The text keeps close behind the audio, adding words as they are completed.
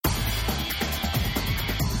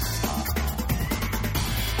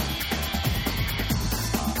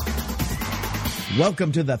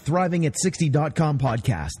Welcome to the ThrivingAt60.com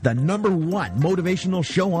podcast, the #1 motivational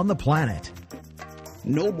show on the planet.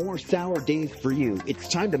 No more sour days for you. It's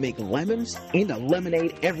time to make lemons into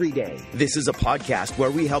lemonade every day. This is a podcast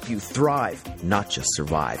where we help you thrive, not just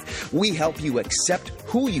survive. We help you accept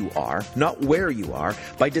who you are, not where you are,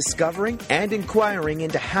 by discovering and inquiring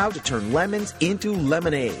into how to turn lemons into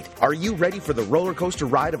lemonade. Are you ready for the roller coaster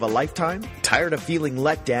ride of a lifetime? Tired of feeling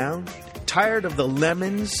let down? Tired of the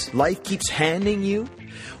lemons life keeps handing you?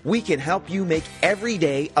 We can help you make every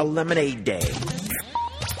day a lemonade day.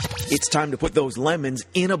 It's time to put those lemons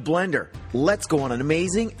in a blender. Let's go on an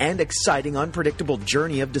amazing and exciting unpredictable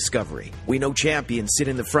journey of discovery. We know champions sit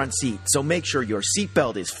in the front seat, so make sure your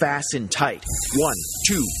seatbelt is fastened tight. 1,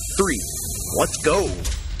 2, 3, let's go.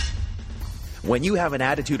 When you have an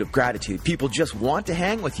attitude of gratitude, people just want to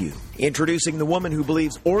hang with you. Introducing the woman who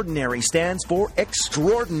believes ordinary stands for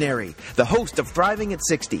extraordinary. The host of Thriving at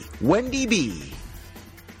 60, Wendy B.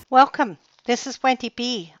 Welcome. This is Wendy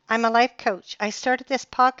B. I'm a life coach. I started this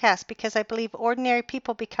podcast because I believe ordinary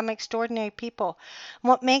people become extraordinary people.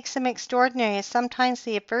 What makes them extraordinary is sometimes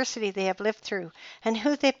the adversity they have lived through and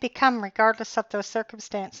who they've become regardless of those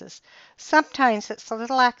circumstances. Sometimes it's the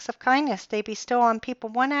little acts of kindness they bestow on people,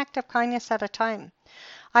 one act of kindness at a time.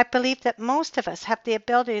 I believe that most of us have the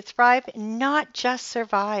ability to thrive and not just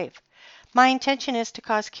survive. My intention is to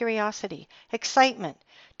cause curiosity, excitement,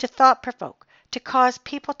 to thought provoke, to cause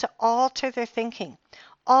people to alter their thinking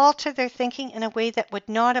in a way that would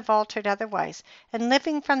not have altered otherwise, and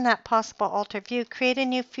living from that possible altered view, create a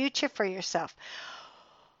new future for yourself.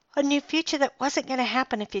 A new future that wasn't going to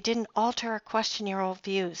happen if you didn't alter or question your old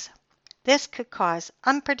views. This could cause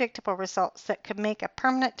unpredictable results that could make a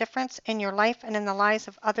permanent difference in your life and in the lives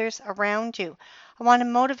of others around you. I want to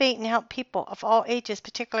motivate and help people of all ages,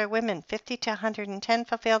 particularly women, 50 to 110,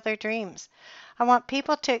 fulfill their dreams. I want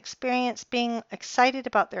people to experience being excited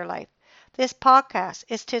about their life. This podcast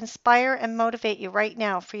is to inspire and motivate you right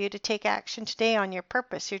now for you to take action today on your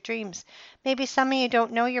purpose, your dreams. Maybe some of you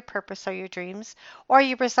don't know your purpose or your dreams, or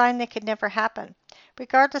you resign they could never happen.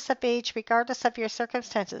 Regardless of age, regardless of your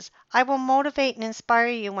circumstances, I will motivate and inspire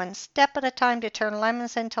you one step at a time to turn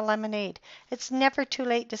lemons into lemonade. It's never too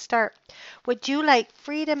late to start. Would you like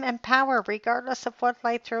freedom and power regardless of what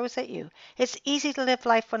life throws at you? It's easy to live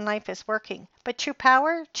life when life is working, but true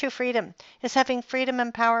power, true freedom, is having freedom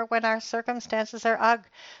and power when our circumstances are ugh.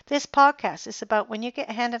 This podcast is about when you get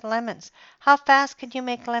handed lemons. How fast can you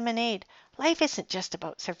make lemonade? Life isn't just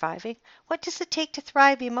about surviving. What does it take to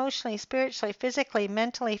thrive emotionally, spiritually, physically,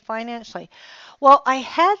 mentally, financially? Well, I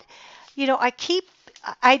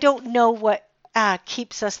don't know what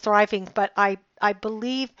keeps us thriving, but I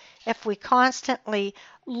believe if we constantly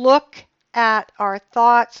look at our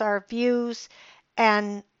thoughts, our views,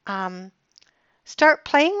 and start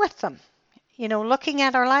playing with them. Looking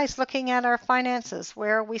at our lives, looking at our finances,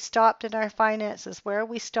 where are we stopped in our finances, where are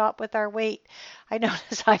we stopped with our weight. I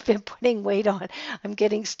notice I've been putting weight on. I'm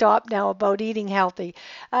getting stopped now about eating healthy.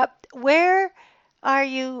 Where are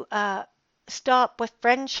you stopped with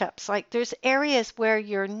friendships? Like there's areas where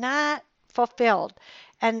you're not fulfilled.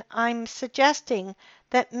 And I'm suggesting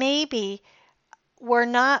that maybe we're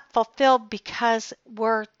not fulfilled because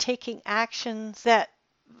we're taking actions that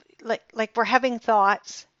like we're having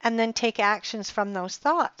thoughts and then take actions from those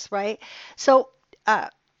thoughts, right? So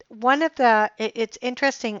it's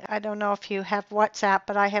interesting, I don't know if you have WhatsApp,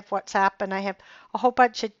 but I have WhatsApp and I have a whole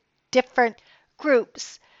bunch of different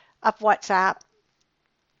groups of WhatsApp.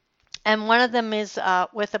 And one of them is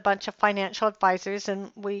with a bunch of financial advisors,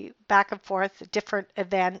 and we back and forth different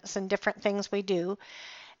events and different things we do.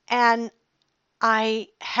 And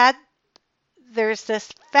there's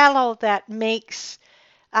this fellow that makes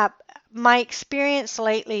my experience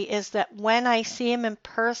lately is that when I see him in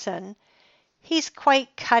person, he's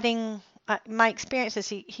quite cutting. My experience is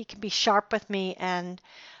he can be sharp with me, and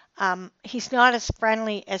he's not as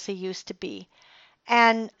friendly as he used to be.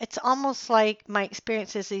 And it's almost like my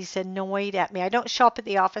experience is he's annoyed at me. I don't show up at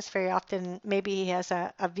the office very often. Maybe he has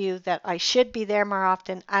a view that I should be there more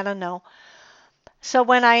often. I don't know. So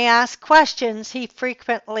when I ask questions, he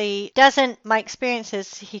frequently doesn't. My experience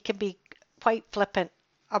is he can be quite flippant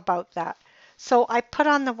about that. So I put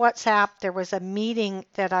on the WhatsApp, there was a meeting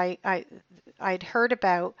that I'd heard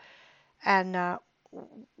about, and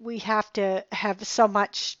we have to have so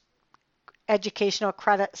much educational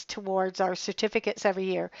credits towards our certificates every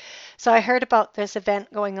year. So I heard about this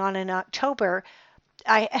event going on in October.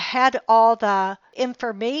 I had all the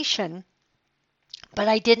information, but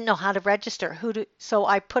I didn't know how to register. So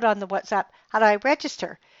I put on the WhatsApp, how do I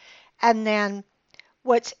register? And then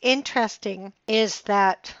what's interesting is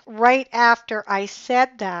that right after I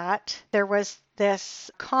said that, there was this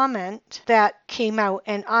comment that came out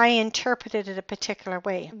and I interpreted it a particular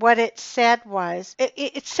way. What it said was,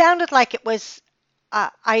 it sounded like it was,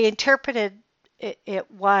 I interpreted it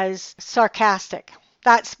was sarcastic.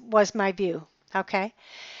 That was my view, okay?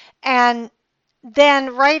 And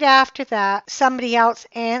then right after that, somebody else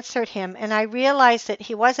answered him, and I realized that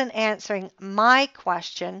he wasn't answering my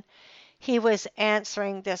question. He was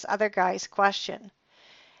answering this other guy's question.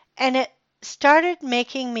 And it started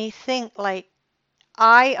making me think like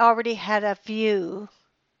I already had a view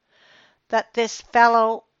that this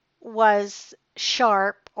fellow was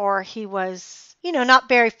sharp, or he was, not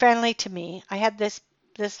very friendly to me. I had this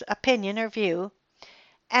opinion or view,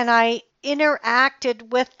 and I interacted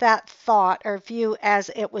with that thought or view as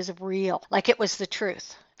it was real, like it was the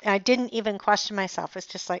truth. And I didn't even question myself. It's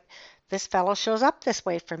just like, this fellow shows up this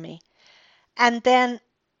way for me. And then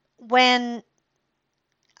when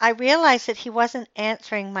I realized that he wasn't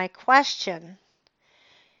answering my question,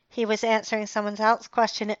 he was answering someone else's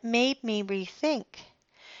question, it made me rethink.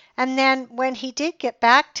 And then when he did get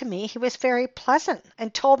back to me, he was very pleasant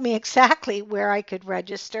and told me exactly where I could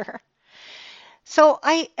register. So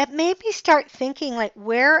it made me start thinking, like,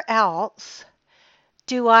 where else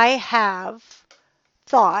do I have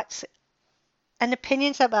thoughts and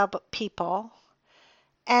opinions about people,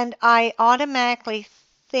 and I automatically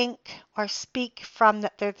think or speak from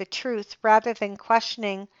that they're the truth rather than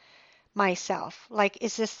questioning myself. Like,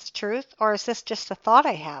 is this the truth, or is this just a thought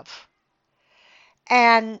I have?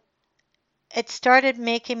 And it started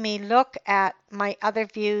making me look at my other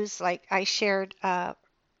views, like I shared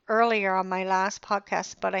earlier on my last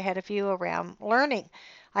podcast, but I had a view around learning.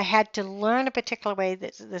 I had to learn a particular way.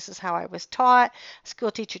 This is how I was taught. A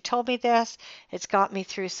school teacher told me this. It's got me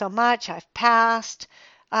through so much. I've passed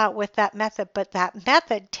with that method, but that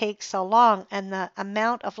method takes so long, and the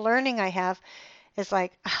amount of learning I have is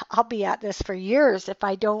like, I'll be at this for years if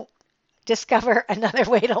I don't discover another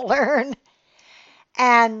way to learn.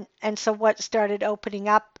 And so what started opening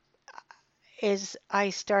up is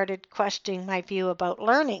I started questioning my view about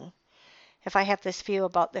learning. If I have this view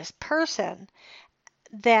about this person,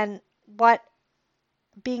 then what,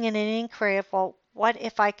 being in an inquiry of, well, what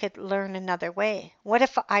if I could learn another way? What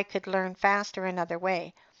if I could learn faster another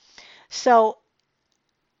way? So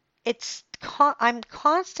I'm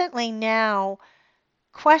constantly now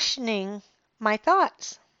questioning my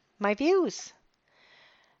thoughts, my views,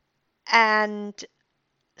 and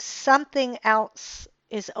something else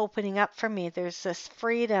is opening up for me. There's this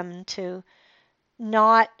freedom to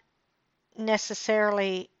not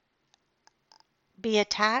necessarily be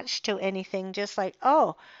attached to anything, just like,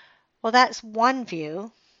 oh, well, that's one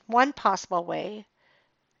view, one possible way.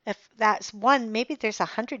 If that's one, maybe there's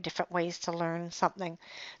 100 different ways to learn something.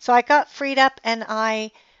 So I got freed up, and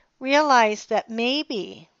I realized that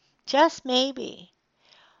maybe, just maybe,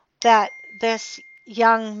 that this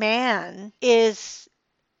young man is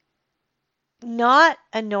not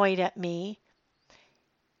annoyed at me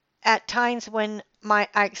at times when I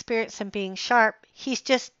experience him being sharp. He's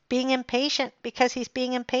just being impatient because he's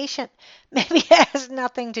being impatient. Maybe it has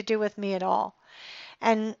nothing to do with me at all.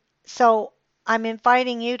 And so I'm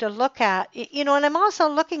inviting you to look at, and I'm also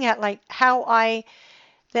looking at like how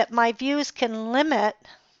that my views can limit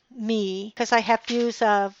me, because I have views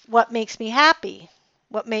of what makes me happy,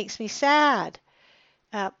 what makes me sad.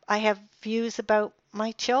 I have views about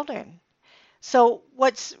my children. So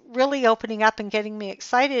what's really opening up and getting me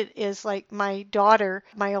excited is like my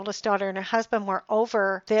oldest daughter and her husband were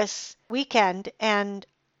over this weekend, and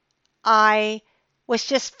I was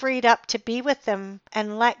just freed up to be with them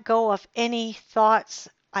and let go of any thoughts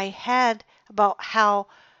I had about how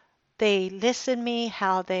they listen to me,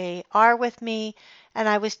 how they are with me. And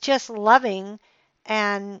I was just loving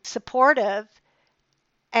and supportive,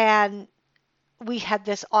 and we had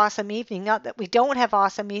this awesome evening. Not that we don't have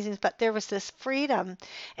awesome evenings, but there was this freedom.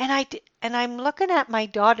 And I'm looking at my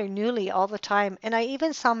daughter Newly all the time, and I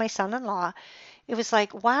even saw my son-in-law. It was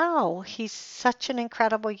like, wow, he's such an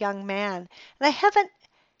incredible young man. And I haven't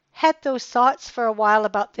had those thoughts for a while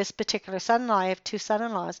about this particular son-in-law. I have two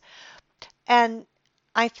son-in-laws. And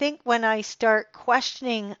I think when I start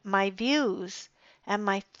questioning my views and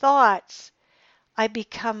my thoughts, I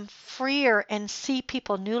become freer and see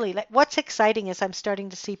people newly. Like, what's exciting is I'm starting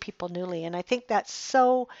to see people newly, and I think that's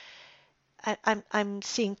so. I'm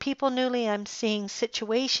seeing people newly. I'm seeing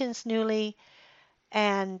situations newly,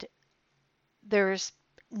 and there's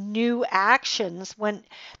new actions when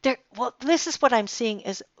there. Well, this is what I'm seeing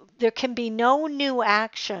is there can be no new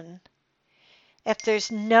action if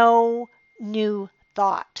there's no new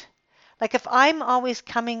thought. Like if I'm always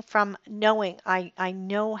coming from knowing, I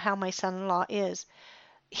know how my son-in-law is,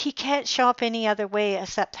 he can't show up any other way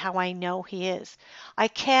except how I know he is. I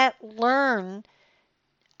can't learn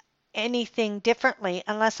anything differently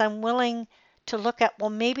unless I'm willing to look at,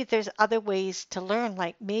 well, maybe there's other ways to learn.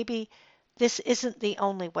 Like maybe this isn't the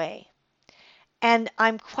only way. And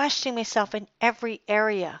I'm questioning myself in every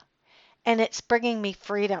area, and it's bringing me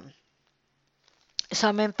freedom. So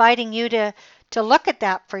I'm inviting you to look at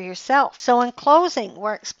that for yourself. So in closing,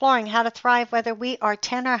 we're exploring how to thrive whether we are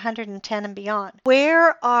 10 or 110 and beyond.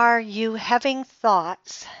 Where are you having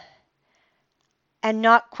thoughts and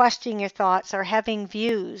not questioning your thoughts, or having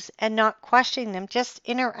views and not questioning them, just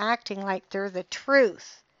interacting like they're the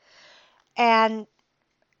truth, and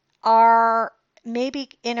are maybe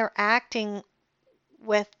interacting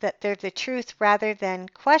with that they're the truth rather than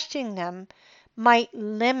questioning them, might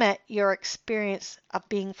limit your experience of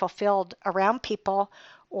being fulfilled around people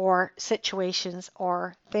or situations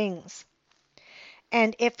or things.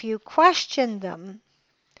 And if you question them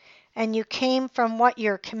and you came from what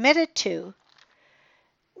you're committed to,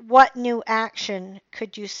 what new action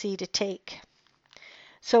could you see to take?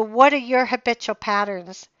 So what are your habitual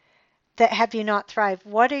patterns that have you not thrived?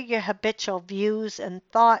 What are your habitual views and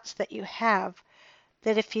thoughts that you have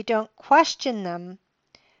that if you don't question them,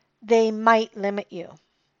 they might limit you,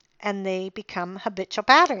 and they become habitual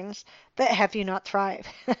patterns that have you not thrive?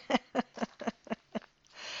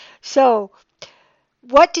 So,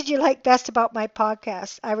 what did you like best about my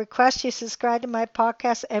podcast? I request you subscribe to my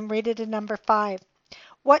podcast and rate it a number 5.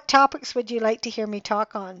 What topics would you like to hear me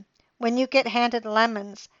talk on? When you get handed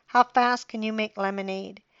lemons, how fast can you make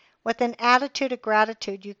lemonade? With an attitude of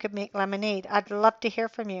gratitude, you could make lemonade. I'd love to hear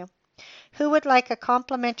from you. Who would like a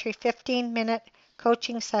complimentary 15-minute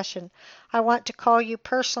coaching session? I want to call you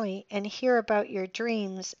personally and hear about your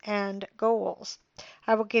dreams and goals.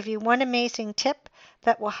 I will give you one amazing tip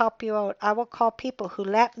that will help you out. I will call people who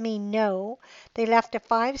let me know they left a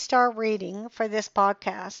 5-star rating for this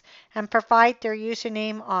podcast and provide their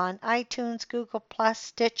username on iTunes, Google+,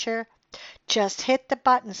 Stitcher. Just hit the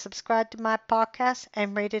button, subscribe to my podcast,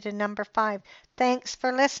 and rate it a number 5. Thanks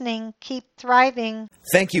for listening. Keep thriving.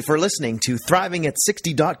 Thank you for listening to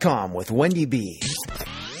ThrivingAt60.com with Wendy B.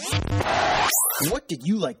 What did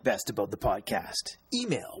you like best about the podcast?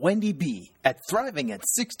 Email Wendy B at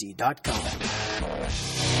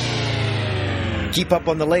ThrivingAt60.com. Keep up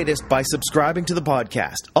on the latest by subscribing to the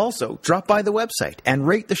podcast. Also, drop by the website and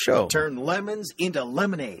rate the show. Turn lemons into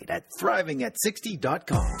lemonade at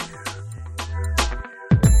ThrivingAt60.com.